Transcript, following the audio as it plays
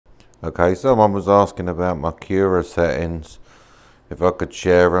Okay, someone was asking about my Cura settings, if I could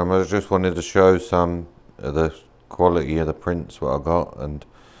share them. I just wanted to show some of the quality of the prints what I got, and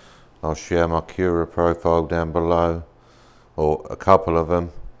I'll share my Cura profile down below, or a couple of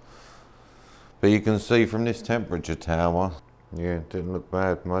them. But you can see from this temperature tower, yeah, it didn't look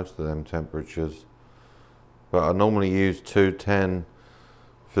bad, most of them temperatures. But I normally use 210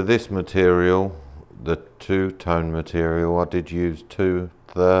 for this material. The two-tone material, I did use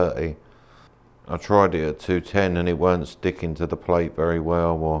 230. I tried it at 210 and it weren't sticking to the plate very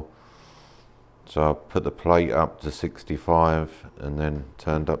well, so I put the plate up to 65 and then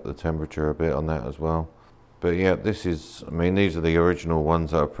turned up the temperature a bit on that as well. But yeah, this is, I mean, these are the original ones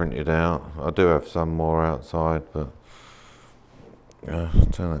that I printed out. I do have some more outside, but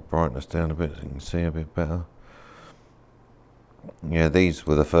turn that brightness down a bit so you can see a bit better. Yeah, these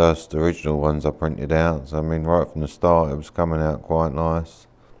were the first original ones I printed out, so I mean right from the start it was coming out quite nice.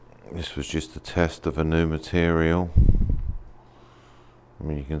 This was just a test of a new material. I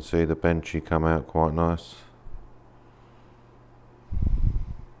mean, you can see the benchy come out quite nice.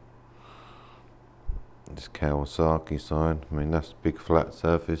 This Kawasaki sign, I mean that's big flat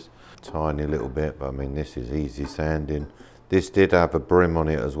surface, tiny little bit, but I mean this is easy sanding. This did have a brim on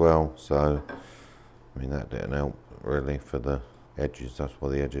it as well, so I mean that didn't help really for the edges, that's why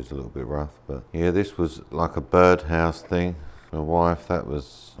the edge is a little bit rough. But yeah, this was like a birdhouse thing. My wife, that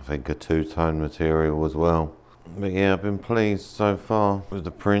was I think a two-tone material as well. But yeah, I've been pleased so far with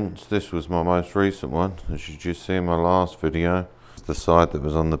the prints. This was my most recent one, as you just see in my last video. It's the side that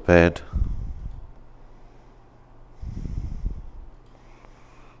was on the bed.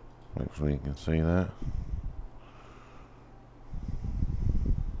 Hopefully you can see that.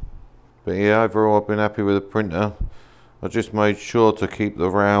 But yeah, overall I've been happy with the printer. I just made sure to keep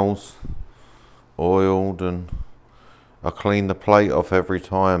the rails oiled, and I clean the plate off every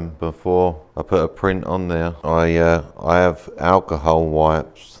time before I put a print on there. I have alcohol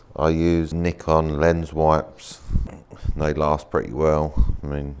wipes. I use Nikon lens wipes. They last pretty well. I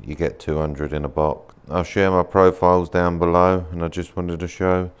mean, you get 200 in a box. I'll share my profiles down below, and I just wanted to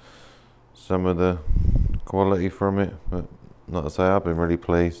show some of the quality from it. But like I say, I've been really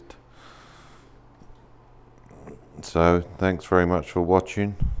pleased. So thanks very much for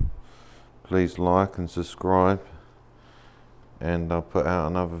watching. Please like and subscribe, and I'll put out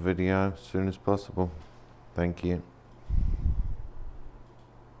another video as soon as possible. Thank you.